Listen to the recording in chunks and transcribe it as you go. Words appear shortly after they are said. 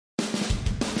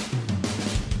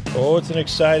Oh, it's an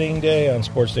exciting day on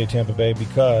Sports Day Tampa Bay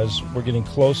because we're getting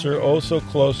closer, oh so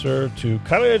closer to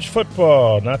college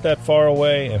football, not that far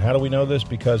away. And how do we know this?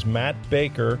 Because Matt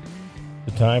Baker,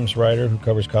 the Times writer who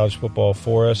covers college football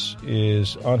for us,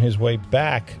 is on his way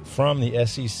back from the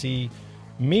SEC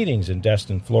meetings in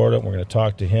Destin, Florida. We're going to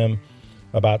talk to him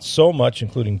about so much,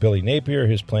 including Billy Napier,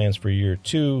 his plans for year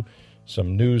two,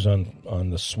 some news on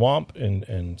the Swamp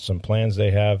and some plans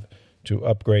they have to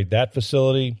upgrade that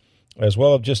facility, as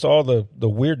well as just all the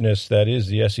weirdness that is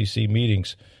the SEC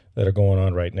meetings that are going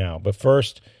on right now. But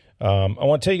first, I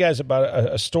want to tell you guys about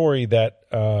a story that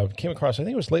came across, I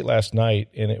think it was late last night,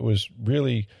 and it was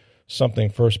really something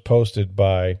first posted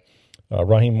by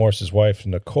Raheem Morris's wife,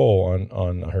 Nicole,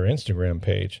 on her Instagram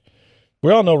page.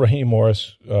 We all know Raheem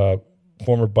Morris,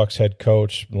 former Bucs head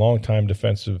coach, longtime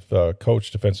defensive coach,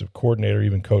 defensive coordinator,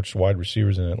 even coached wide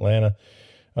receivers in Atlanta.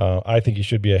 I think he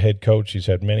should be a head coach. He's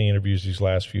had many interviews these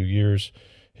last few years.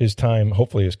 His time,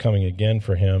 hopefully, is coming again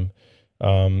for him.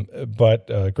 But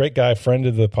a great guy, friend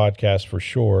of the podcast for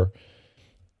sure.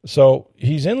 So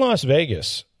he's in Las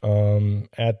Vegas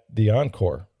at the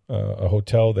Encore, a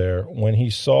hotel there, when he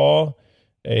saw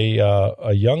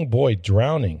a young boy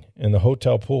drowning in the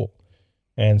hotel pool.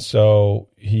 And so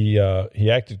he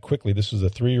acted quickly. This was a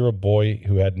 3-year-old boy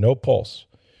who had no pulse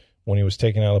when he was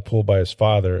taken out of the pool by his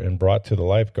father and brought to the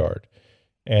lifeguard.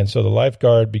 And so the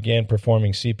lifeguard began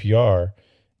performing CPR,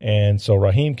 and so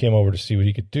Raheem came over to see what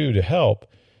he could do to help,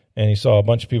 and he saw a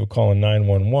bunch of people calling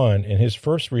 911, and his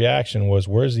first reaction was,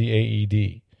 where's the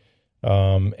AED?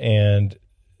 And,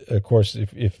 of course,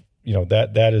 if you know,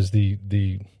 that is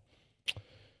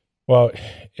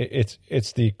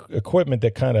it's the equipment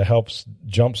that kind of helps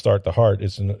jumpstart the heart.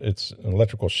 It's an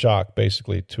electrical shock,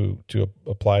 basically, to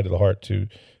apply to the heart to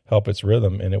help its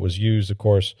rhythm. And it was used, of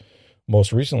course,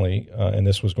 most recently, and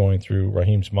this was going through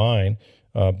Raheem's mind,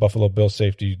 Buffalo Bills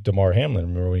safety Damar Hamlin.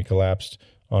 Remember when he collapsed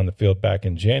on the field back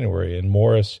in January? And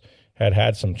Morris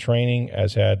had some training,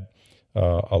 as had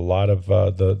a lot of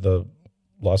the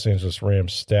Los Angeles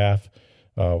Rams staff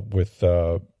with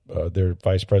their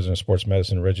vice president of sports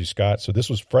medicine, Reggie Scott. So this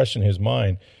was fresh in his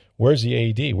mind. Where's the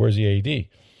AED? Where's the AED?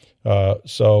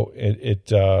 So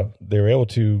they were able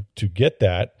to get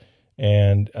that,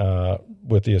 and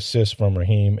with the assist from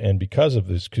Raheem, and because of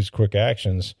his quick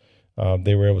actions,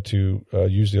 they were able to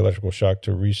use the electrical shock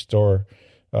to restore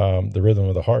the rhythm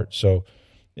of the heart. So,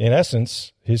 in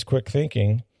essence, his quick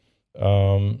thinking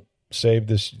saved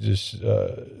this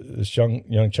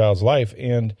young child's life.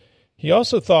 And he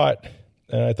also thought,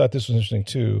 and I thought this was interesting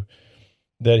too,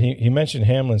 that he mentioned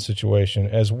Hamlin's situation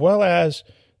as well as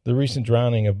the recent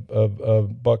drowning of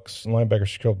Bucs linebacker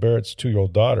Shaquille Barrett's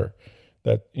 2-year-old daughter.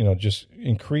 That, you know, just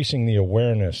increasing the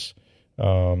awareness,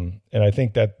 and I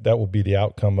think that will be the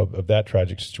outcome of that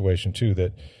tragic situation too,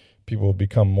 that people will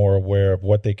become more aware of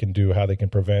what they can do, how they can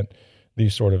prevent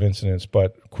these sort of incidents.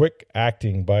 But quick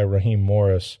acting by Raheem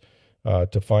Morris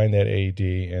to find that AED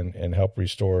and help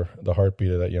restore the heartbeat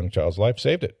of that young child's life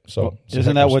saved it. So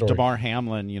isn't that what Damar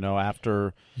Hamlin, you know,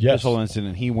 after this whole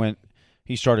incident,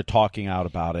 he started talking out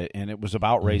about it, and it was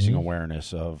about raising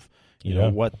awareness of, you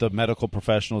know, what the medical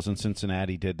professionals in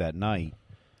Cincinnati did that night,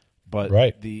 but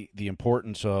the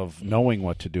importance of knowing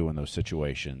what to do in those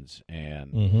situations.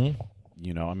 And,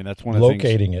 you know, I mean, that's one of the things.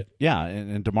 Locating it. Yeah,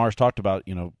 and Damar's talked about,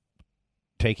 you know,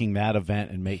 taking that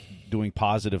event and doing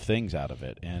positive things out of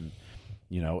it. And,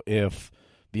 you know, if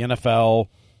the NFL,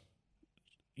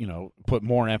 you know, put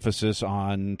more emphasis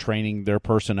on training their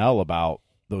personnel about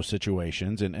those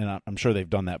situations, and I'm sure they've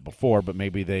done that before, but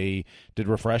maybe they did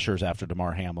refreshers after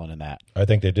Damar Hamlin and that. I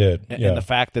think they did. And the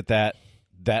fact that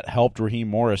helped Raheem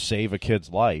Morris save a kid's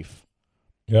life.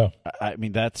 Yeah. I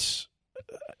mean, that's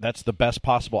the best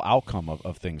possible outcome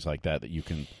of things like that you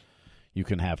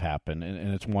can have happen.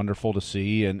 And it's wonderful to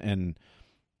see. And,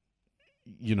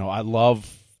 you know, I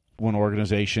love when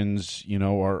organizations, you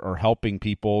know, are helping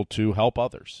people to help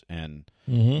others. And,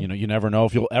 you know, you never know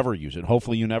if you'll ever use it.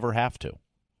 Hopefully you never have to.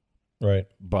 Right.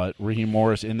 But Raheem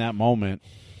Morris, in that moment,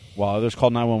 while others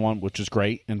called 911, which is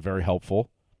great and very helpful,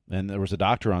 and there was a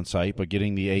doctor on site, but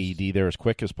getting the AED there as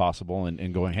quick as possible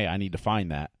and going, hey, I need to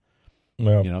find that.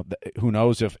 Yeah. You know, who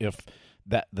knows if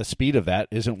that the speed of that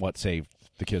isn't what saved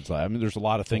the kid's life. I mean, there's a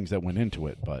lot of things that went into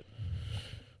it, but.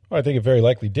 Well, I think it very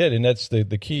likely did, and that's the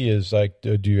key is, like,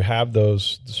 do you have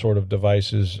those sort of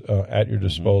devices at your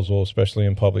disposal, especially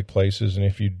in public places? And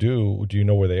if you do you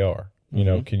know where they are? You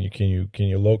know, can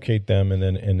you locate them and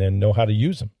then know how to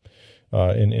use them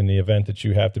in the event that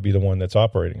you have to be the one that's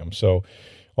operating them? So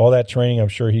all that training, I'm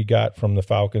sure he got from the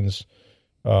Falcons,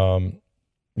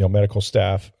 medical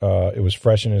staff. It was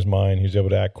fresh in his mind. He was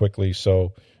able to act quickly.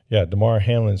 So, yeah, Damar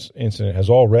Hamlin's incident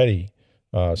has already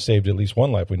saved at least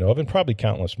one life we know of, and probably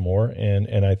countless more.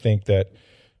 And I think that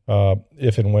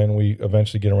if and when we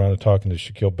eventually get around to talking to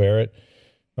Shaquille Barrett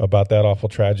about that awful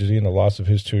tragedy and the loss of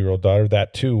his 2-year-old daughter,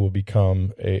 that too will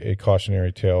become a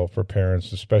cautionary tale for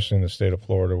parents, especially in the state of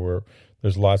Florida, where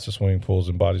there's lots of swimming pools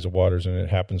and bodies of waters, and it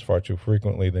happens far too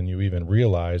frequently than you even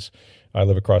realize. I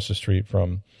live across the street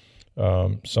from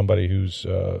somebody who's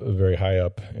very high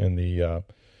up in the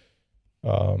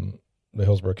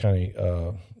Hillsborough County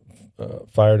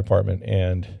fire department,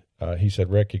 and he said,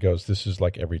 Rick, he goes, this is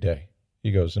like every day.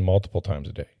 He goes, and multiple times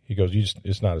a day. He goes,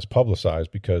 it's not as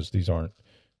publicized because these aren't,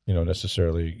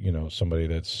 necessarily, somebody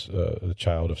that's the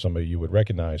child of somebody you would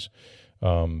recognize.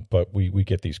 But we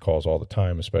get these calls all the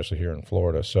time, especially here in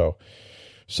Florida. So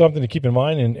something to keep in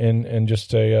mind, and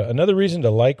just another reason to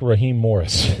like Raheem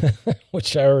Morris,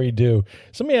 which I already do.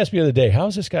 Somebody asked me the other day, how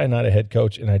is this guy not a head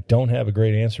coach? And I don't have a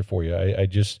great answer for you. I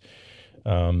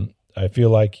feel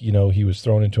like, he was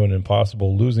thrown into an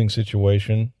impossible losing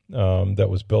situation that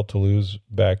was built to lose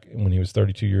back when he was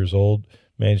 32 years old.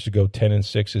 Managed to go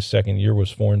 10-6. His second year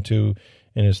was 4-2.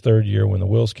 In his third year, when the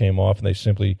wheels came off, and they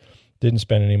simply didn't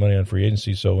spend any money on free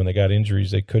agency. So when they got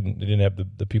injuries, they didn't have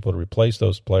the people to replace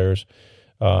those players.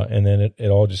 And then it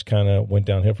all just kind of went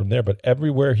downhill from there. But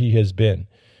everywhere he has been,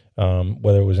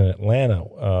 whether it was in Atlanta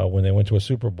when they went to a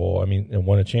Super Bowl, and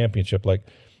won a championship, like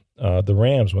the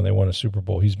Rams when they won a Super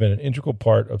Bowl, he's been an integral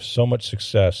part of so much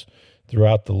success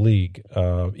throughout the league.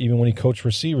 Even when he coached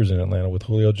receivers in Atlanta with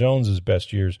Julio Jones'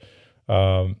 best years.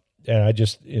 And I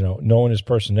just, knowing his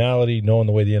personality, knowing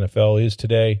the way the NFL is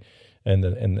today, and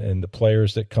the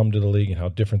players that come to the league and how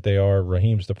different they are,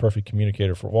 Raheem's the perfect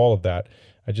communicator for all of that.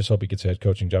 I just hope he gets a head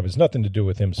coaching job. It's nothing to do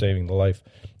with him saving the life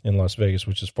in Las Vegas,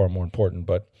 which is far more important,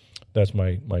 but that's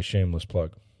my shameless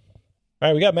plug. All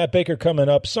right, we got Matt Baker coming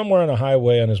up somewhere on a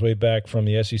highway on his way back from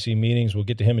the SEC meetings. We'll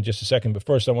get to him in just a second, but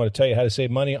first I want to tell you how to save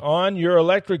money on your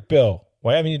electric bill.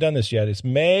 Why haven't you done this yet? It's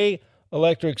May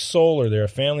Electric Solar. They're a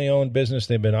family-owned business.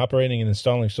 They've been operating and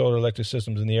installing solar electric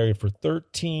systems in the area for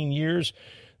 13 years.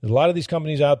 There's a lot of these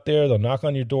companies out there. They'll knock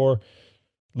on your door.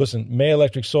 Listen, May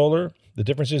Electric Solar, the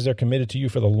difference is they're committed to you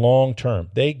for the long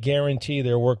term. They guarantee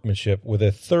their workmanship with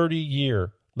a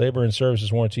 30-year labor and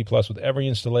services warranty. Plus, with every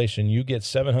installation, you get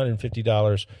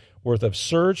 $750 worth of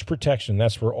surge protection.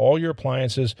 That's for all your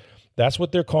appliances. That's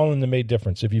what they're calling the May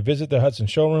difference. If you visit the Hudson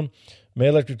showroom, May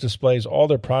Electric displays all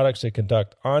their products. They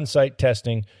conduct on-site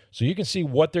testing so you can see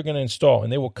what they're going to install,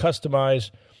 and they will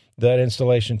customize that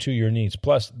installation to your needs.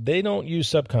 Plus, they don't use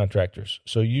subcontractors.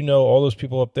 So all those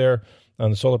people up there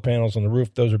on the solar panels on the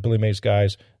roof, those are Billy Mays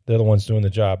guys. They're the ones doing the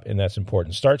job, and that's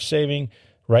important. Start saving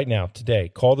right now, today.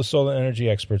 Call the solar energy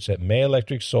experts at May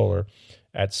Electric Solar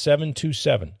at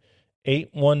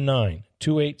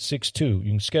 727-819-2862.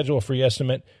 You can schedule a free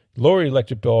estimate. Lower your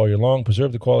electric bill all year long.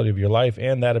 Preserve the quality of your life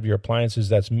and that of your appliances.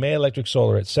 That's May Electric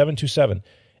Solar at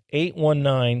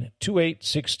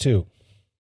 727-819-2862.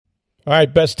 All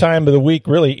right, best time of the week,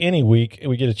 really any week,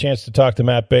 we get a chance to talk to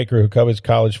Matt Baker, who covers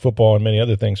college football and many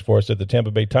other things for us at the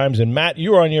Tampa Bay Times. And Matt,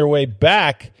 you are on your way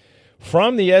back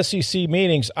from the SEC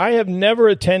meetings. I have never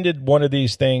attended one of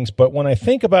these things, but when I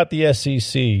think about the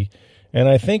SEC, and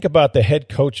I think about the head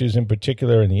coaches in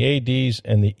particular and the ADs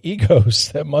and the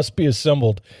egos that must be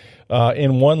assembled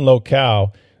in one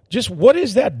locale, just what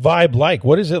is that vibe like?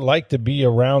 What is it like to be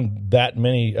around that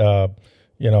many,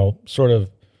 sort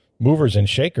of movers and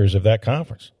shakers of that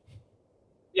conference?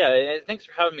 Yeah, thanks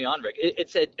for having me on, Rick.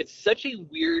 It's such a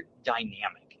weird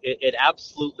dynamic. It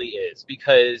absolutely is,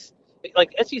 because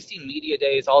like SEC media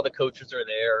days, all the coaches are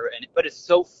there, but it's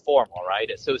so formal, right?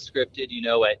 It's so scripted.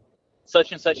 At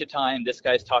such and such a time, this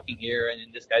guy's talking here and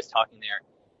then this guy's talking there.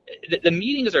 The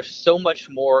meetings are so much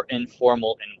more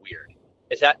informal and weird.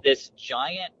 It's at this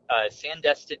giant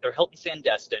Sandestin or Hilton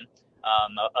Sandestin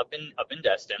up in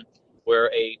Destin,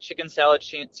 where a chicken salad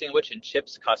sandwich and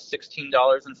chips cost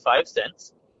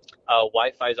 $16.05.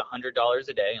 Wi-Fi is $100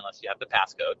 a day unless you have the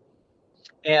passcode,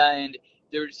 and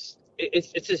it's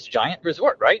this giant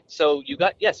resort, right? So you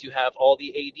have all the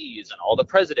ADs and all the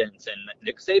presidents, and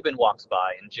Nick Saban walks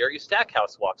by, and Jerry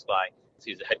Stackhouse walks by, because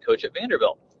he's the head coach at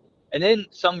Vanderbilt. And then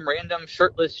some random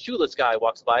shirtless, shoeless guy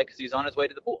walks by because he's on his way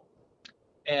to the pool.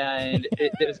 And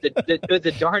it was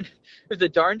the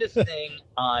darndest thing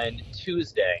on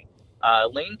Tuesday.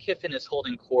 Lane Kiffin is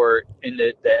holding court in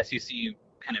the SEC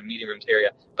kind of meeting rooms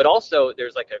area, but also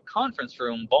there's like a conference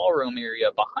room, ballroom area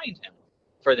behind him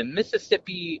for the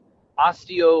Mississippi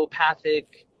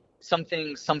Osteopathic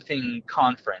something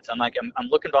conference. I'm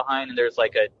looking behind, and there's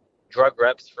like a drug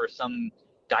reps for some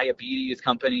diabetes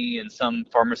company and some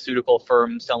pharmaceutical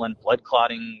firm selling blood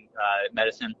clotting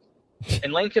medicine.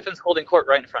 and Lane Kiffin's holding court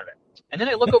right in front of it. And then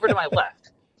I look over to my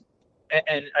left,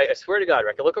 and I swear to God,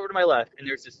 Rick, I look over to my left, and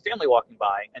there's this family walking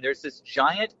by, and there's this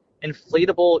giant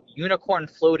inflatable unicorn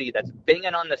floaty that's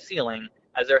banging on the ceiling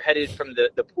as they're headed from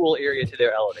the pool area to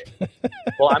their elevator.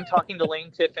 Well, I'm talking to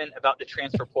Lane Kiffin about the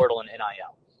transfer portal and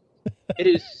NIL.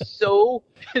 It's so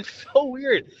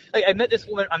weird. Like, I met this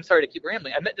woman. I'm sorry to keep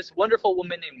rambling. I met this wonderful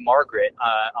woman named Margaret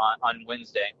on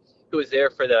Wednesday, who was there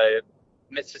for the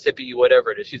Mississippi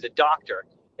whatever it is. She's a doctor,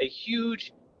 a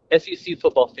huge SEC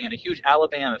football fan, a huge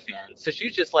Alabama fan. So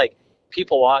she's just like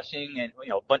people watching, and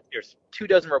but there's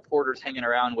 24 reporters hanging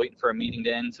around waiting for a meeting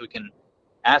to end so we can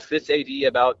ask this AD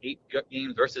about 8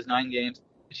 games versus 9 games.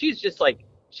 And she's just like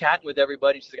chatting with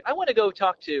everybody. She's like, I want to go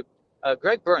talk to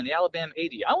Greg Byrne, the Alabama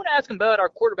AD. I want to ask him about our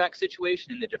quarterback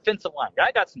situation in the defensive line.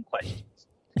 I got some questions.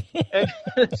 and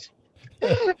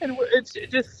it's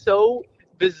just so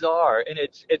bizarre, and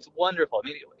it's wonderful. I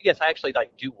mean, yes, I actually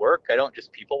do work. I don't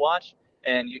just people watch,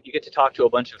 and you get to talk to a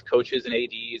bunch of coaches and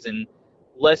ADs in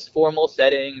less formal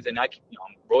settings, and I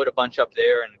wrote a bunch up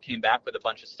there and came back with a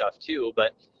bunch of stuff too.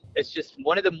 But it's just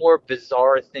one of the more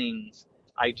bizarre things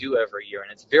I do every year,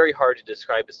 and it's very hard to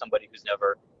describe to somebody who's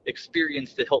never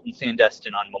experienced the Hilton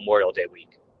Sandestin on Memorial Day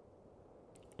week.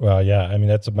 Well, yeah, I mean,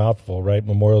 that's a mouthful, right?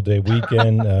 Memorial Day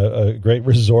weekend, a great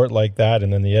resort like that,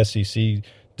 and then the SEC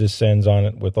descends on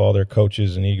it with all their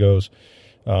coaches and egos.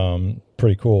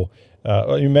 Pretty cool.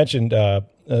 You mentioned a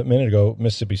minute ago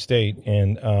Mississippi State,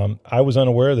 and I was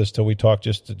unaware of this till we talked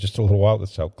just a little while.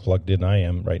 That's how plugged in I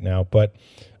am right now. But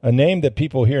a name that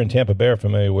people here in Tampa Bay are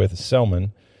familiar with is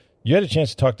Selman. You had a chance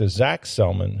to talk to Zach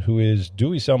Selman, who is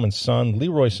Dewey Selman's son,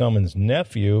 Leroy Selman's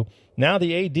nephew, now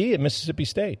the AD at Mississippi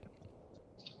State.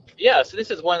 Yeah, so this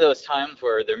is one of those times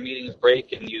where their meetings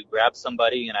break and you grab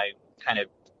somebody, and I kind of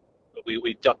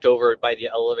we ducked over by the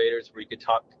elevators where you could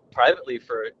talk privately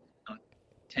for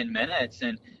 10 minutes,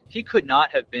 and he could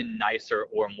not have been nicer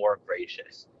or more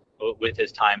gracious with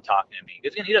his time talking to me.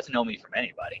 Because again, he doesn't know me from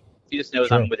anybody. He just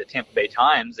knows I'm with the Tampa Bay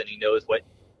Times, and he knows what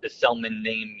the Selman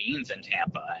name means in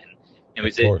Tampa. And it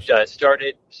was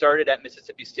started at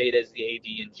Mississippi State as the AD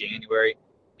in January,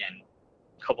 and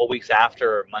a couple of weeks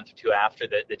after, or a month or two after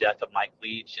the death of Mike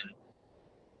Leach, and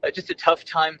just a tough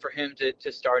time for him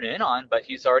to start in on, but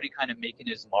he's already kind of making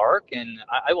his mark. And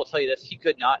I will tell you this, he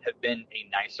could not have been a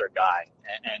nicer guy.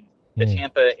 And the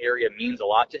Tampa area means a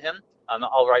lot to him.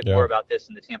 I'll write more about this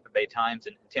in the Tampa Bay Times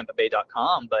and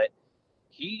TampaBay.com, but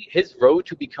his road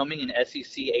to becoming an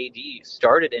SEC AD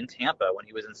started in Tampa when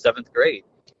he was in 7th grade.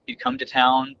 He'd come to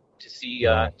town to see,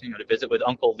 to visit with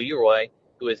Uncle Leroy,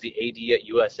 who was the AD at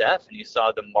USF, and he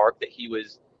saw the mark that he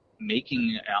was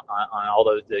making on all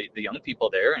the young people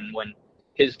there. And when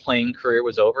his playing career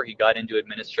was over, he got into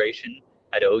administration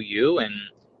at OU and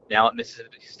now at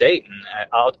Mississippi State. And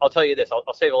I'll tell you this,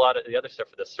 I'll save a lot of the other stuff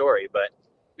for the story, but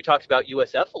we talked about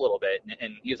USF a little bit,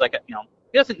 and he was like,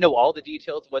 he doesn't know all the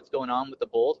details of what's going on with the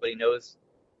Bulls, but he knows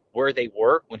where they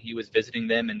were when he was visiting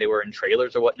them and they were in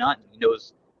trailers or whatnot, and he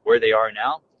knows where they are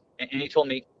now. And he told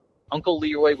me Uncle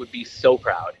Leroy would be so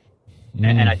proud.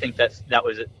 And I think that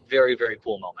was a very, very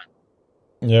cool moment.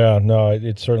 Yeah, no,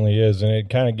 it certainly is, and it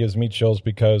kind of gives me chills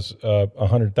because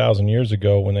 100,000 years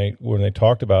ago, when they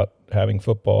talked about having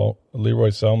football,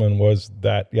 Leroy Selman was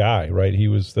that guy, right? He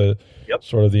was the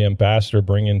sort of the ambassador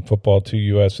bringing football to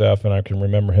USF, and I can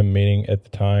remember him meeting at the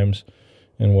Times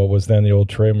in what was then the old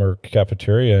Tramer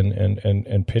cafeteria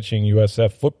and pitching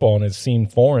USF football, and it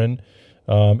seemed foreign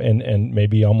and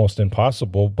maybe almost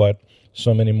impossible, but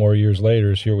so many more years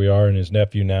later, here we are, and his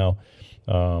nephew now,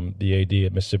 the AD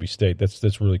at Mississippi State.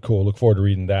 That's really cool. Look forward to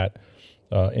reading that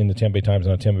in the Tampa Bay Times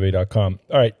and on TampaBay.com.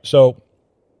 All right, so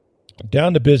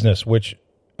down to business, which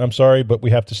I'm sorry, but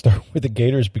we have to start with the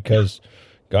Gators because,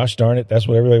 gosh darn it, that's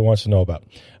what everybody wants to know about.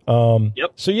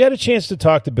 So you had a chance to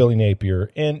talk to Billy Napier,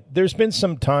 and there's been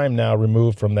some time now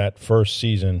removed from that first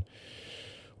season,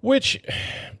 which,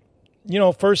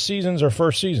 first seasons are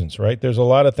first seasons, right? There's a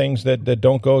lot of things that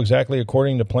don't go exactly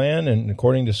according to plan and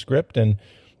according to script, and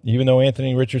even though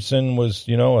Anthony Richardson was,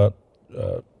 a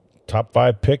top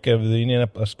 5 pick of the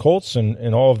Indianapolis Colts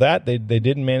and all of that, they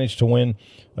didn't manage to win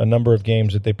a number of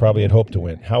games that they probably had hoped to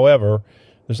win. However,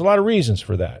 there's a lot of reasons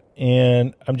for that.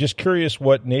 And I'm just curious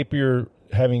what Napier,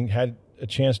 having had a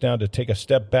chance now to take a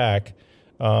step back,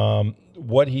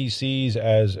 what he sees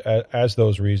as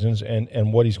those reasons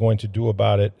and what he's going to do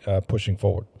about it pushing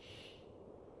forward.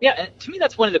 Yeah, and to me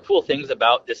that's one of the cool things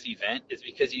about this event is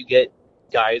because you get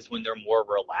guys when they're more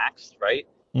relaxed, right?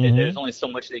 Mm-hmm. There's only so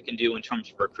much they can do in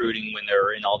terms of recruiting when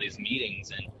they're in all these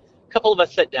meetings. And a couple of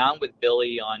us sat down with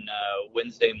Billy on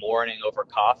Wednesday morning over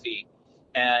coffee,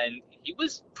 and he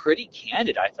was pretty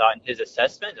candid, I thought, in his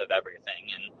assessment of everything.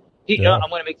 And I'm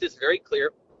going to make this very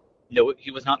clear. No,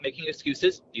 he was not making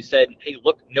excuses. He said, "Hey,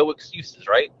 look, no excuses,"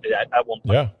 right? At one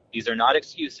point, these are not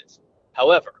excuses.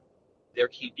 However,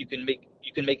 you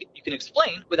can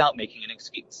explain without making an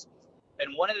excuse.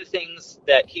 And one of the things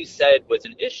that he said was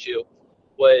an issue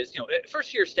was,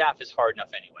 first year staff is hard enough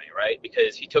anyway, right?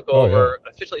 Because he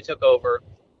officially took over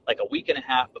like a week and a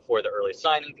half before the early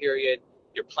signing period.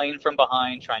 You're playing from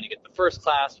behind, trying to get the first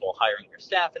class while hiring your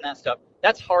staff and that stuff.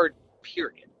 That's hard,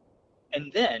 period.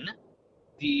 And then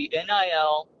the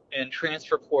NIL and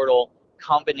transfer portal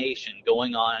combination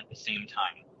going on at the same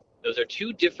time. Those are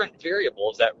two different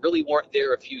variables that really weren't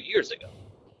there a few years ago.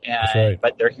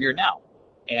 But they're here now.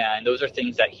 And those are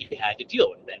things that he had to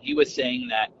deal with. And he was saying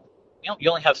that, you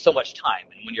only have so much time.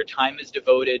 And when your time is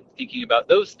devoted thinking about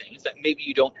those things, that maybe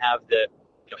you don't have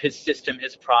his system,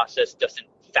 his process doesn't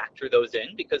factor those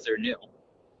in because they're new,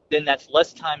 then that's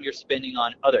less time you're spending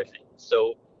on other things.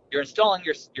 So you're installing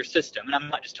your system, and I'm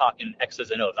not just talking X's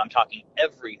and O's, I'm talking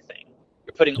everything.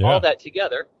 You're putting all that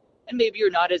together, and maybe you're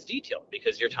not as detailed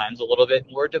because your time's a little bit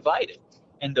more divided.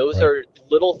 And those are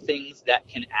little things that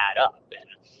can add up. And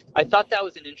I thought that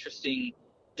was an interesting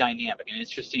dynamic, an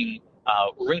interesting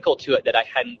wrinkle to it that I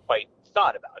hadn't quite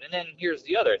thought about. And then here's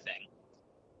the other thing.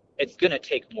 It's going to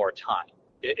take more time.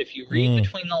 If you read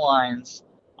between the lines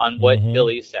on what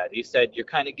Billy said, he said, you're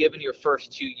kind of given your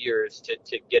first 2 years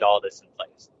to get all this in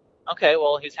place. Okay,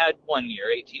 well, he's had 1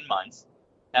 year, 18 months.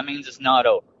 That means it's not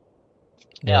over.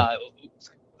 Yeah, we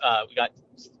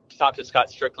talked to Scott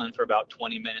Strickland for about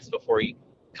 20 minutes before he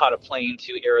caught a plane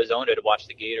to Arizona to watch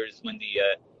the Gators win the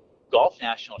golf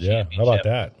national championship. How about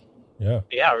that?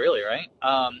 Yeah, really, right?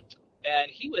 And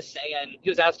he was saying, he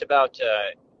was asked about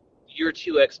year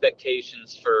two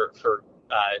expectations for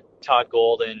Todd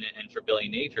Golden and for Billy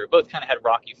Napier. Both kind of had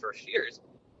rocky first years.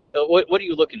 So what are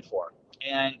you looking for?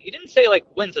 And he didn't say like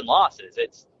wins and losses.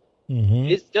 It's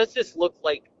does this look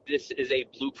like this is a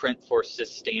blueprint for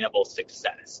sustainable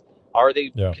success? Are they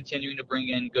continuing to bring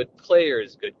in good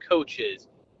players, good coaches?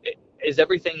 Is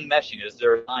everything meshing? Is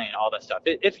there a line? All that stuff.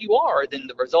 If you are, then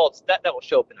the results that will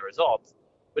show up in the results.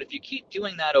 But if you keep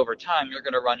doing that over time, you're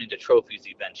going to run into trophies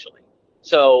eventually.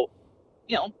 So,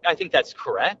 I think that's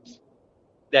correct.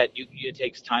 That it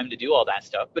takes time to do all that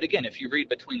stuff. But again, if you read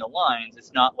between the lines,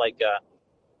 it's not like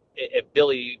if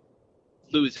Billy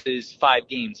loses 5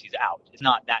 games, he's out. It's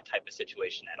not that type of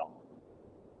situation at all.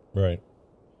 Right.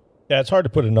 Yeah, it's hard to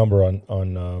put a number on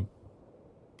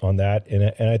that,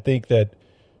 and I think that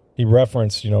he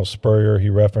referenced Spurrier, he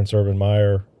referenced Urban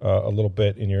Meyer a little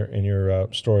bit in your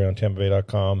story on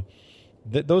TampaBay.com.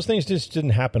 Those things just didn't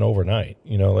happen overnight,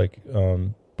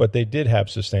 but they did have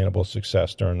sustainable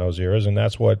success during those eras, and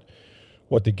that's what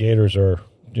the Gators are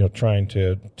trying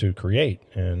to create.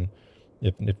 And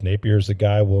if Napier's the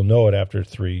guy, we'll know it after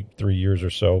three years or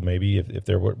so, maybe if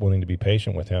they're willing to be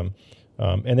patient with him.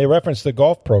 And they referenced the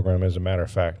golf program, as a matter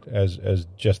of fact, as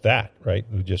just that, right?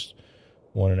 Who just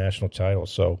won a national title.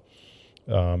 So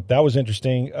that was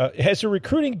interesting. Has the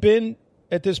recruiting been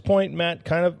at this point, Matt,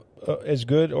 kind of as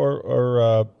good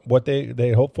or what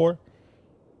they hoped for?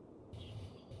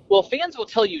 Well, fans will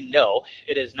tell you no,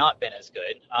 it has not been as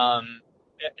good.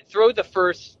 Throw the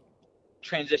first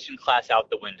transition class out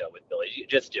the window with Billy. You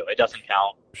just do. It doesn't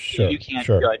count. Sure, you can't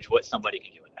judge what somebody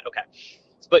can do with that. Okay.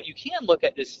 But you can look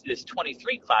at this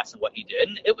 23 class and what he did,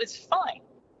 and it was fine.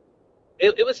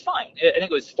 It was fine. I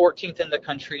think it was 14th in the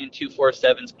country in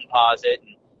 247's composite,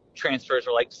 and transfers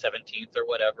were like 17th or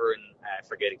whatever, and I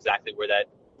forget exactly where that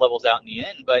levels out in the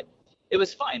end, but it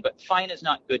was fine. But fine is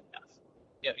not good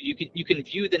enough. You can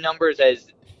view the numbers as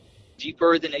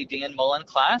deeper than a Dan Mullen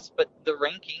class, but the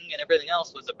ranking and everything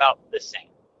else was about the same.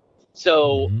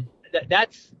 So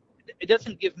it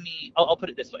doesn't give me. I'll put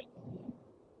it this way.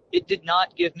 It did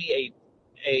not give me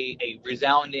a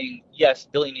resounding yes.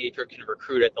 Billy Napier can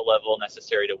recruit at the level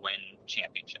necessary to win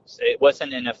championships. It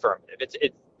wasn't an affirmative. It's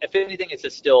if anything, it's a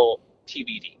still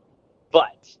TBD.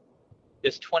 But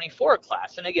this 24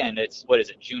 class, and again, it's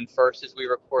June 1st as we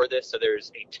record this, so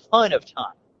there's a ton of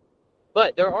time.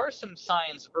 But there are some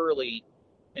signs early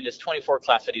in this 24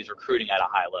 class that he's recruiting at a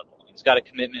high level. He's got a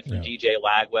commitment from DJ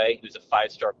Lagway, who's a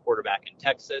 5-star quarterback in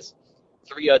Texas.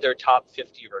 3 other top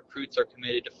 50 recruits are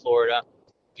committed to Florida.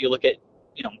 If you look at,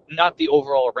 not the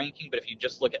overall ranking, but if you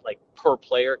just look at like per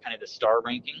player, kind of the star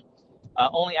ranking,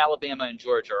 only Alabama and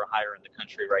Georgia are higher in the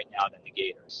country right now than the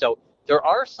Gators. So there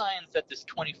are signs that this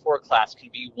 24 class can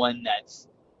be one that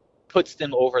puts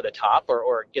them over the top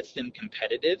or gets them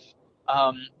competitive.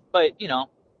 But, he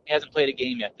hasn't played a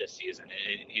game yet this season.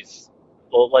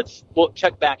 We'll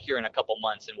check back here in a couple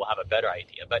months and we'll have a better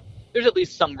idea. But there's at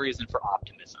least some reason for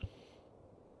optimism.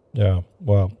 Yeah,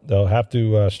 well, they'll have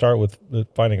to start with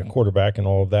finding a quarterback and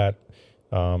all of that,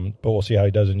 but we'll see how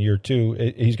he does in year two.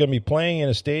 He's going to be playing in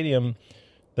a stadium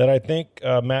that I think,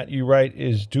 Matt, you write,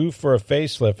 is due for a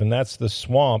facelift, and that's the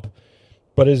Swamp.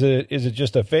 But is it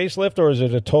just a facelift, or is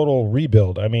it a total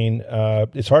rebuild? I mean,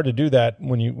 it's hard to do that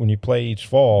when you play each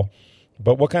fall.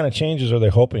 But what kind of changes are they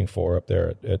hoping for up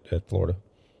there at Florida?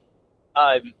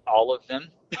 All of them.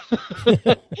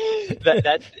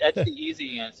 That's the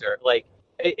easy answer. Like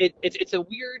it's a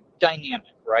weird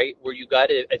dynamic, right? Where you got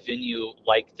a venue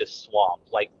like the Swamp,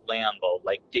 like Lambeau,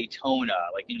 like Daytona,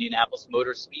 like Indianapolis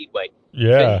Motor Speedway,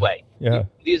 Fenway. Yeah.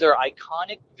 These are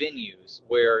iconic venues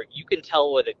where you can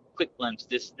tell with a quick glimpse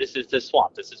this is the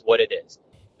Swamp. This is what it is,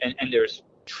 and there's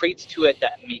traits to it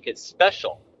that make it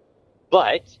special.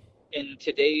 But in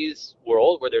today's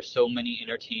world, where there's so many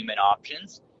entertainment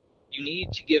options, you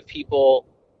need to give people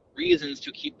reasons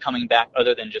to keep coming back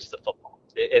other than just the football.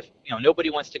 If nobody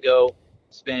wants to go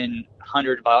spend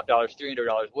 $100,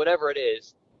 $300, whatever it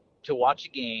is, to watch a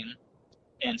game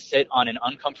and sit on an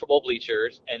uncomfortable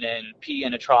bleachers and then pee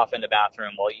in a trough in the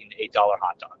bathroom while eating $8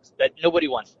 hot dogs, that nobody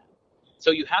wants that.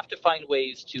 So you have to find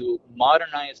ways to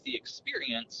modernize the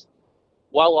experience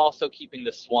while also keeping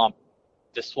the swamp,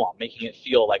 making it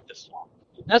feel like the Swamp.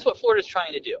 And that's what Florida's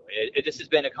trying to do. This has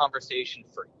been a conversation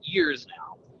for years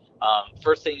now.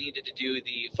 First, they needed to do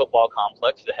the football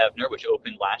complex, the Hefner, which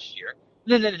opened last year.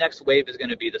 And then the next wave is going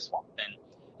to be the Swamp. And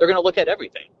they're going to look at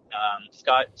everything.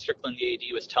 Scott Strickland, the AD,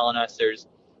 was telling us there's,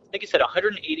 I think he said,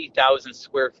 180,000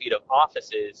 square feet of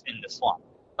offices in the Swamp.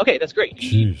 Okay, that's great.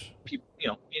 You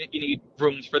need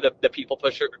rooms for the people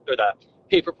pusher or the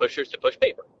paper pushers to push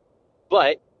paper.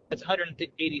 But it's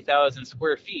 180,000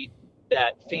 square feet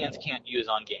that fans can't use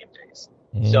on game days.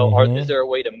 So is there a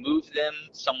way to move them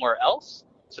somewhere else?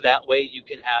 So that way you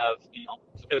can have,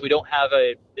 if we don't have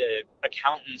a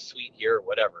accountant suite here or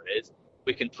whatever it is,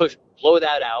 we can blow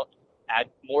that out, add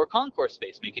more concourse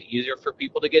space, make it easier for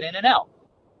people to get in and out.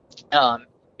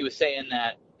 He was saying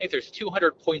that I think there's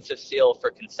 200 points of sale for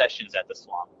concessions at the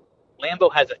Swamp.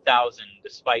 Lambeau has 1,000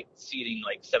 despite seating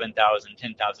like 7,000,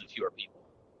 10,000 fewer people.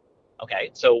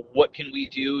 Okay, so what can we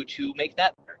do to make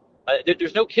that better?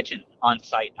 There's no kitchen on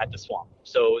site at the Swamp,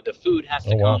 so the food has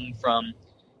to come from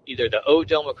either the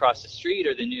O-Dome across the street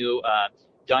or the new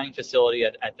dining facility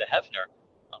at the Hefner.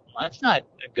 That's not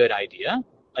a good idea.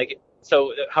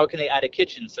 So how can they add a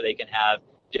kitchen so they can have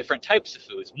different types of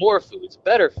foods, more foods,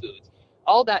 better foods?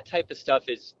 All that type of stuff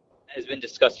has been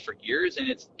discussed for years, and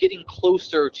it's getting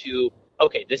closer to,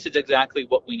 okay, this is exactly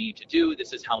what we need to do.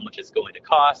 This is how much it's going to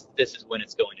cost. This is when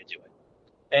it's going to do it.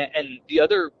 And the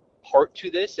other part to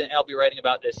this, and I'll be writing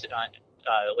about this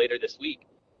later this week,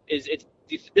 is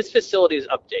this facility's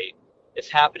update is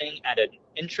happening at an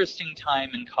interesting time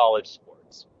in college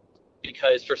sports.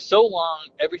 Because for so long,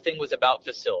 everything was about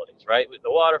facilities, right? With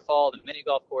the waterfall, the mini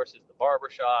golf courses, the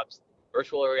barbershops,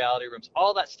 virtual reality rooms,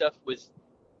 all that stuff was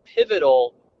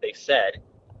pivotal, they said,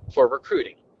 for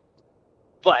recruiting.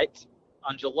 But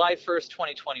on July 1st,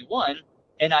 2021,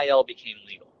 NIL became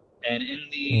legal. And in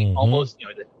the almost,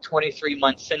 the 23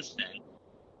 months since then,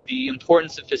 the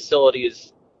importance of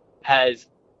facilities has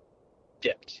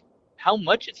dipped. How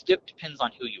much it's dipped depends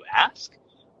on who you ask,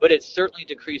 but it's certainly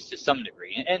decreased to some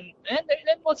degree. And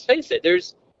let's face it,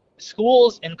 there's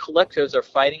schools and collectives are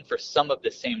fighting for some of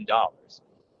the same dollars.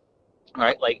 All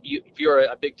right, if you're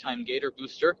a big-time Gator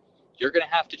booster, you're going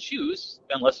to have to choose,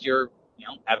 unless you're,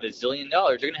 have $1 zillion,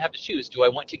 you're going to have to choose, do I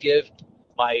want to give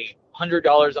my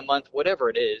 $100 a month, whatever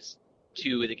it is,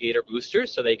 to the Gator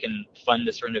boosters so they can fund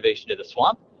this renovation to the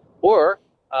Swamp, or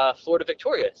Florida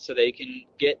Victoria so they can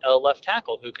get a left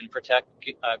tackle who can protect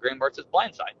Graham Mertz's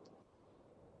blind side.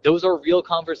 Those are real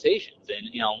conversations. And,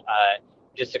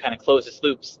 just to kind of close this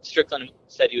loop, Strickland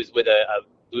said he was with a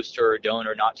booster or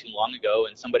donor not too long ago,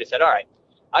 and somebody said, all right,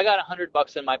 I got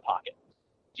 $100 in my pocket.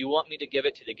 Do you want me to give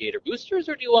it to the Gator boosters,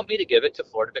 or do you want me to give it to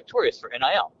Florida Victorious for NIL?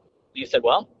 And he said,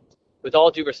 well, with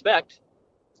all due respect,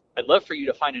 I'd love for you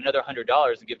to find another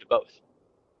 $100 and give to both.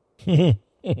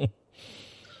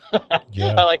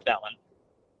 Yeah. I like that one.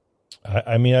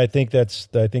 I mean, I think that's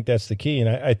the key, and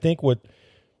I think what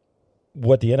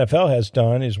the NFL has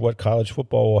done is what college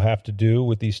football will have to do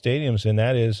with these stadiums, and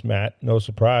that is, Matt, no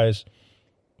surprise,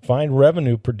 find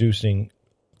revenue producing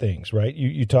things. Right?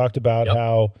 You talked about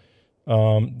how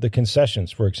the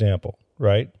concessions, for example,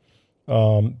 right?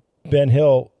 Ben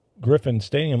Hill Griffin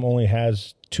Stadium only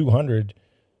has 200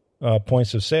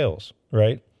 points of sales,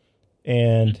 right?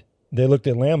 And they looked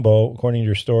at Lambeau, according to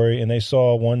your story, and they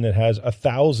saw one that has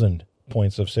 1,000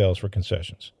 points of sales for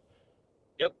concessions.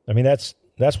 Yep. I mean, that's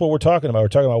what we're talking about. We're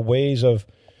talking about ways of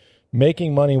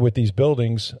making money with these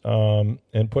buildings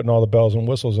and putting all the bells and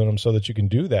whistles in them so that you can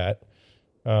do that.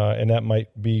 And that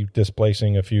might be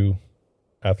displacing a few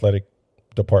athletic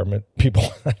department people.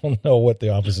 I don't know what the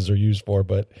offices are used for,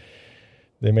 but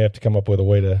they may have to come up with a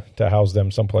way to house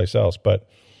them someplace else. But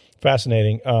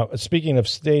fascinating. Speaking of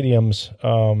stadiums,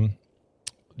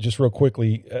 just real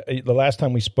quickly, the last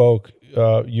time we spoke,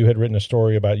 you had written a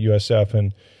story about USF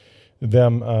and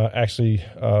them actually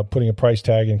putting a price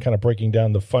tag and kind of breaking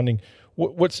down the funding.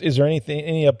 Is there any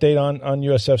update on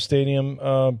USF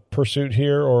Stadium pursuit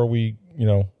here, or are we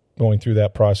going through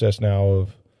that process now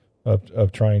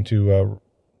of trying to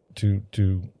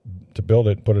build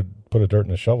it, put a dirt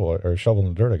in a shovel or a shovel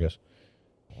in the dirt, I guess.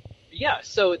 Yeah,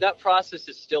 so that process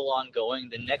is still ongoing.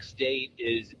 The next date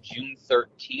is June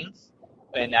 13th,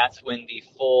 and that's when the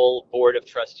full board of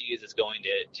trustees is going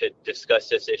to discuss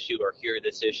this issue or hear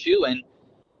this issue. And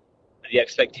the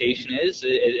expectation is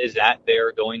that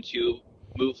they're going to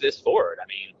move this forward. I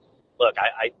mean, look,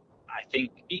 I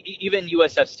think even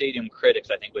USF Stadium critics,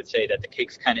 I think, would say that the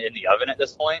cake's kind of in the oven at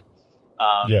this point.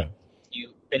 Yeah.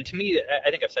 And to me, I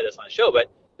think I've said this on the show,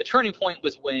 but the turning point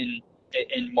was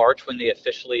in March when they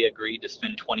officially agreed to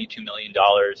spend $22 million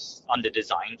on the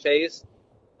design phase.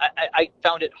 I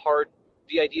found it hard.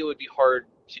 The idea would be hard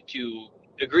to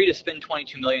agree to spend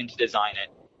 $22 million to design it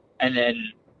and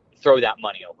then throw that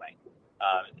money away.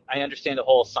 I understand the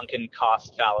whole sunken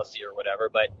cost fallacy or whatever,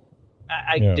 but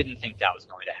I didn't think that was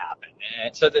going to happen.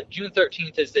 And so the June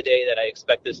 13th is the day that I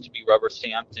expect this to be rubber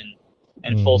stamped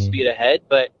and full speed ahead.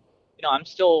 But I'm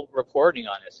still reporting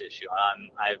on this issue.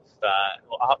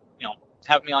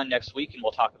 Have me on next week and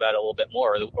we'll talk about it a little bit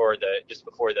more, or just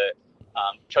before the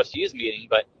trustees meeting.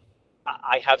 But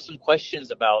I have some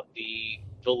questions about the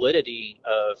validity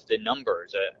of the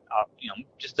numbers.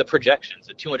 Just the projections,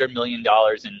 the $200 million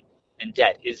in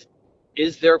debt.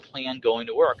 Is their plan going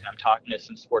to work? And I'm talking to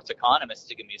some sports economists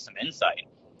to give me some insight.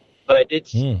 But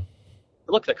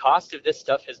look, the cost of this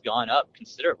stuff has gone up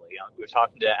considerably. We were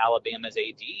talking to Alabama's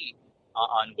AD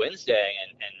on Wednesday,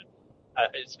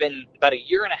 and it's been about a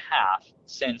year and a half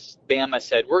since Bama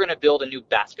said, we're going to build a new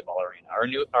basketball arena.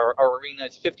 Our arena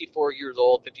is 54 years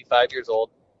old, 55 years old.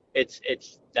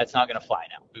 That's not going to fly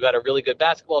now. We've got a really good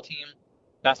basketball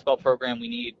program. We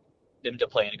need them to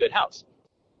play in a good house.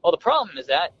 Well, the problem is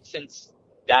that since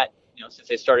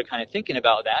they started kind of thinking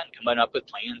about that and coming up with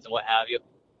plans and what have you,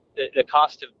 the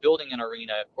cost of building an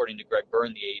arena, according to Greg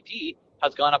Byrne, the AD,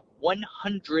 has gone up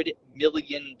 $100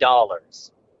 million.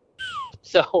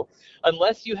 So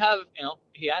unless you have,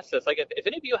 he asked us, like, if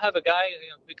any of you have a guy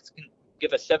who can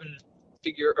give a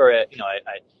seven-figure or a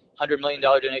 $100 million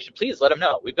donation, please let him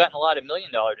know. We've gotten a lot of $1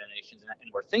 million donations,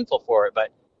 and we're thankful for it. But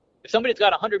if somebody's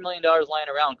got $100 million lying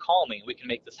around, call me. We can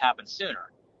make this happen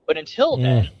sooner. But until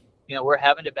then, we're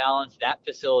having to balance that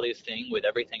facilities thing with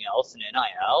everything else in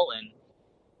NIL, and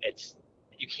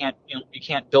you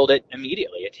can't build it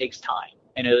immediately. It takes time,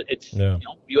 and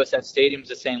USF Stadium's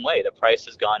the same way. The price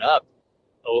has gone up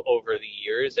over the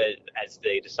years as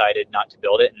they decided not to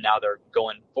build it, and now they're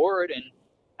going forward. And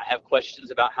I have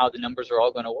questions about how the numbers are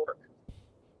all going to work.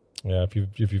 Yeah, if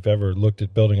you've ever looked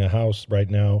at building a house right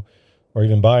now, or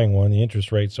even buying one, the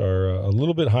interest rates are a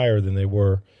little bit higher than they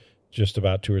were just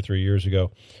about 2 or 3 years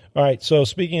ago. All right, so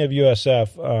speaking of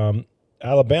USF,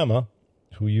 Alabama,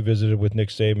 who you visited with Nick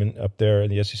Saban up there in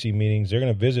the SEC meetings, they're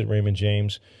going to visit Raymond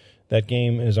James. That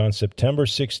game is on September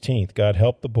 16th. God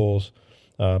help the Bulls.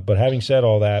 But having said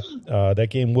all that, that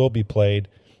game will be played.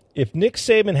 If Nick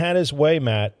Saban had his way,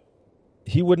 Matt,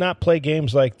 he would not play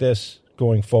games like this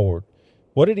going forward.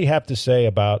 What did he have to say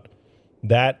about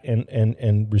that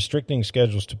and restricting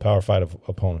schedules to Power 5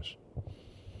 opponents?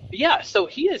 Yeah, so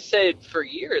he has said for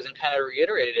years and kind of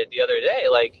reiterated it the other day,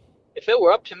 like, if it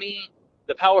were up to me,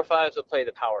 the Power 5s would play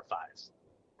the Power 5s,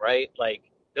 right? Like,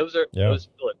 those look,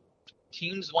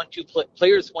 teams want to play,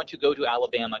 players want to go to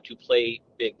Alabama to play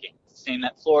big games. Same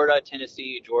at Florida,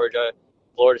 Tennessee, Georgia,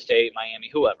 Florida State, Miami,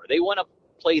 whoever. They want to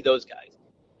play those guys.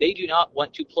 They do not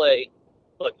want to play.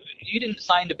 Look, you didn't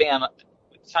sign with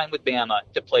Bama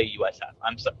to play USF.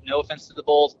 No offense to the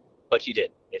Bulls, but you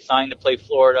did. They signed to play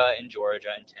Florida and Georgia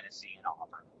and Tennessee and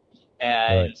Auburn.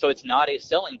 And so it's not a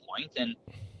selling point. And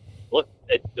look,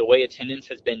 the way attendance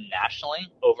has been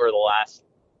nationally over the last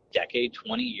decade,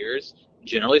 20 years,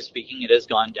 generally speaking, it has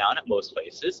gone down at most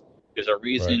places. There's a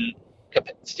reason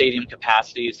stadium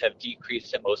capacities have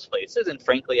decreased at most places. And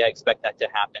frankly, I expect that to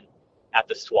happen at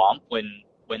the Swamp when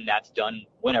that's done,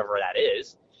 whenever that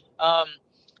is.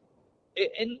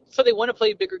 And so they want to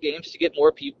play bigger games to get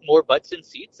more butts in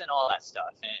seats and all that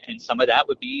stuff. And some of that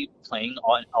would be playing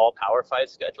on all Power 5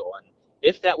 schedule. And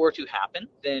if that were to happen,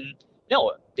 then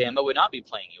no, Bama would not be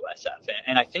playing USF.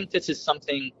 And I think this is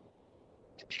something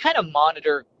to kind of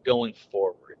monitor going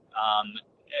forward.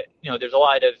 There's a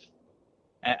lot of,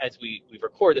 as we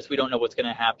record this, we don't know what's going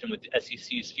to happen with the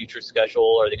SEC's future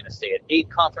schedule. Are they going to stay at 8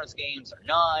 conference games or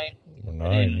 9? Or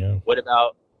 9, yeah. What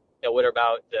about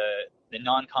the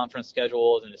non-conference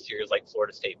schedules and the series like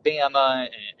Florida State Bama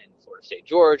and Florida State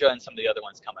Georgia and some of the other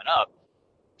ones coming up?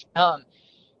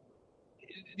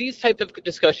 These type of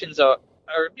discussions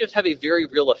just have a very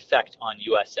real effect on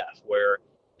USF, where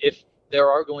if there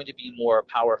are going to be more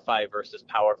Power 5 versus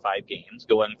Power 5 games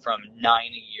going from 9 a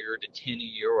year to 10 a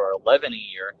year or 11 a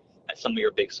year at some of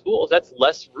your big schools, that's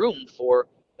less room for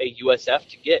a USF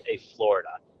to get a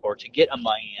Florida or to get a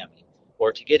Miami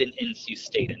or to get an NC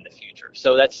State in the future.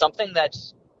 So that's something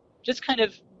that's just kind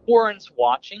of warrants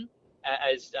watching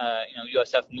as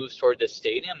USF moves toward this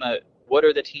stadium. What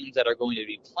are the teams that are going to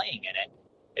be playing in it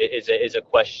is a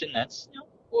question that's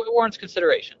warrants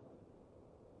consideration.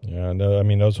 Yeah, no, I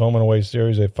mean, those home and away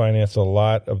series, they finance a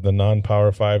lot of the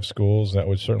non-Power 5 schools. That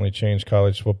would certainly change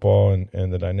college football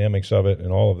and the dynamics of it,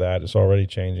 and all of that is already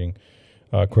changing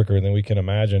quicker than we can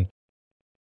imagine.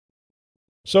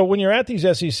 So when you're at these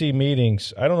SEC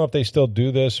meetings, I don't know if they still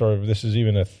do this or if this is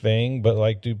even a thing, but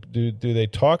like, do they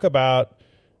talk about,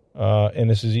 and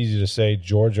this is easy to say,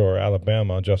 Georgia or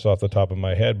Alabama just off the top of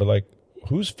my head, but like,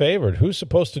 who's favored? Who's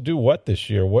supposed to do what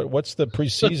this year? What's the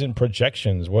preseason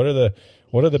projections? What are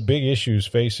the big issues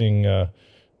facing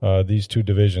these two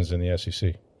divisions in the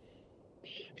SEC?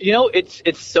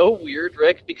 It's so weird,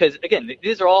 Rick, because again,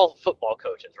 these are all football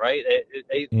coaches, right?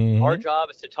 Our job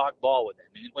is to talk ball with them.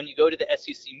 And when you go to the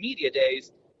SEC media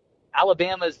days,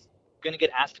 Alabama's going to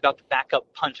get asked about the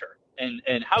backup punter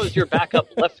and how is your backup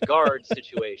left guard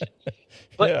situation.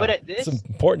 But at this, some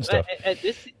important stuff. At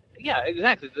this, yeah,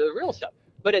 exactly, the real stuff.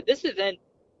 But at this event,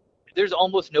 there's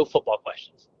almost no football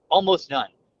questions, almost none,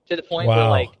 to the point where,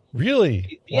 like,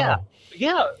 really, yeah,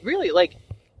 really, like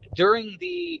during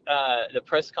the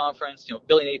press conference,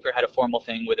 Billy Napier had a formal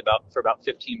thing for about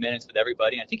 15 minutes with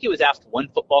everybody. I think he was asked one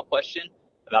football question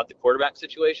about the quarterback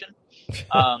situation.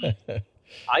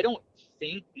 I don't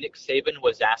think Nick Saban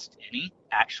was asked any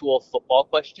actual football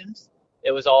questions.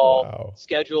 It was all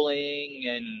scheduling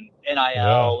and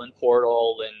NIL and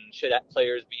portal and should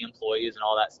players be employees and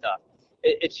all that stuff.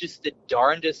 It's just the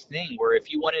darndest thing where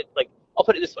if you wanted, like, I'll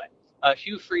put it this way.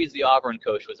 Hugh Freeze, the Auburn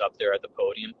coach, was up there at the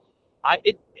podium.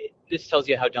 This tells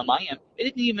you how dumb I am. It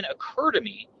didn't even occur to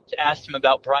me to ask him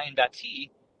about Brian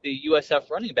Battie, the USF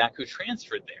running back who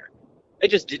transferred there. It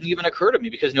just didn't even occur to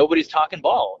me because nobody's talking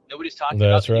ball. Nobody's talking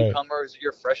about the newcomers,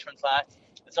 your freshman class.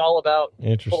 It's all about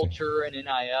culture and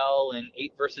NIL and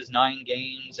 8 versus 9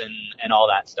 games and all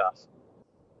that stuff.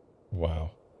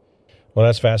 Wow. Well,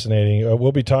 that's fascinating.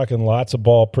 We'll be talking lots of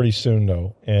ball pretty soon,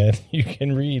 though, and you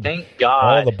can read Thank God.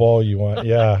 all the ball you want.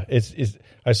 Yeah, it's.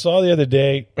 I saw the other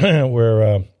day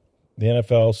where the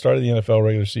NFL started the NFL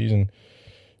regular season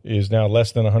is now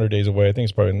less than 100 days away. I think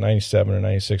it's probably 97 or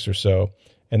 96 or so,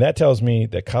 and that tells me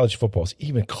that college football is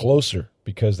even closer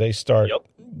because they start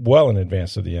well in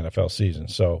advance of the NFL season.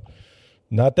 So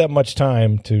not that much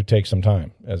time to take some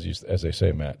time, as they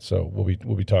say, Matt. So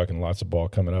we'll be talking lots of ball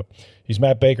coming up. He's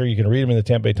Matt Baker. You can read him in the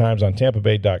Tampa Bay Times on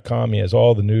TampaBay.com. He has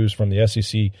all the news from the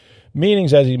SEC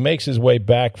meetings as he makes his way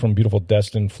back from beautiful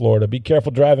Destin, Florida. Be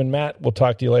careful driving, Matt. We'll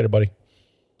talk to you later, buddy.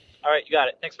 All right, you got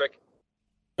it. Thanks, Rick.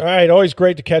 All right, always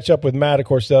great to catch up with Matt. Of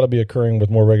course, that'll be occurring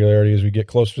with more regularity as we get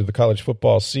closer to the college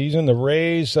football season. The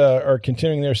Rays are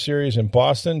continuing their series in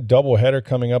Boston. Doubleheader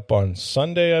coming up on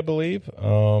Sunday, I believe.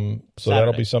 So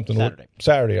that'll be something.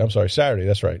 Saturday. That's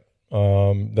right.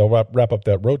 They'll wrap up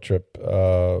that road trip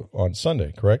on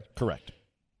Sunday, correct? Correct.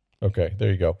 Okay,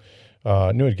 there you go.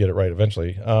 Knew I'd get it right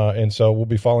eventually. And so we'll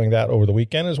be following that over the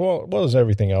weekend as well as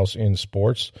everything else in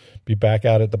sports. Be back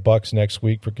out at the Bucs next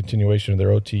week for continuation of their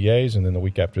OTAs. And then the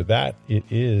week after that, it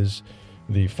is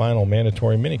the final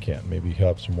mandatory minicamp. Maybe you'll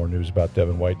have some more news about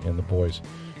Devin White and the boys.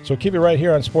 So keep it right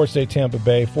here on Sports Day Tampa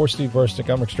Bay. For Steve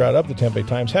Versnick, I'm Rick Stroud of the Tampa Bay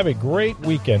Times. Have a great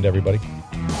weekend, everybody.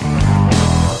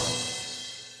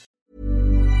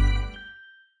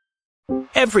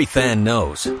 Every fan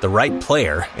knows the right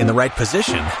player in the right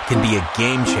position can be a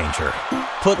game changer.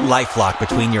 Put LifeLock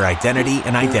between your identity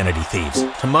and identity thieves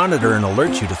to monitor and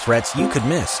alert you to threats you could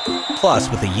miss. Plus,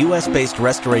 with a U.S.-based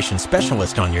restoration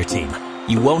specialist on your team,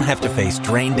 you won't have to face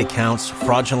drained accounts,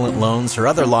 fraudulent loans, or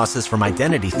other losses from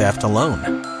identity theft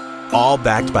alone. All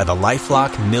backed by the LifeLock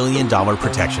 $1 Million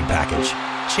Protection Package.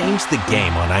 Change the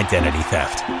game on identity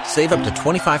theft. Save up to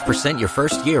 25% your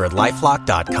first year at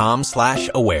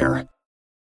LifeLock.com/aware.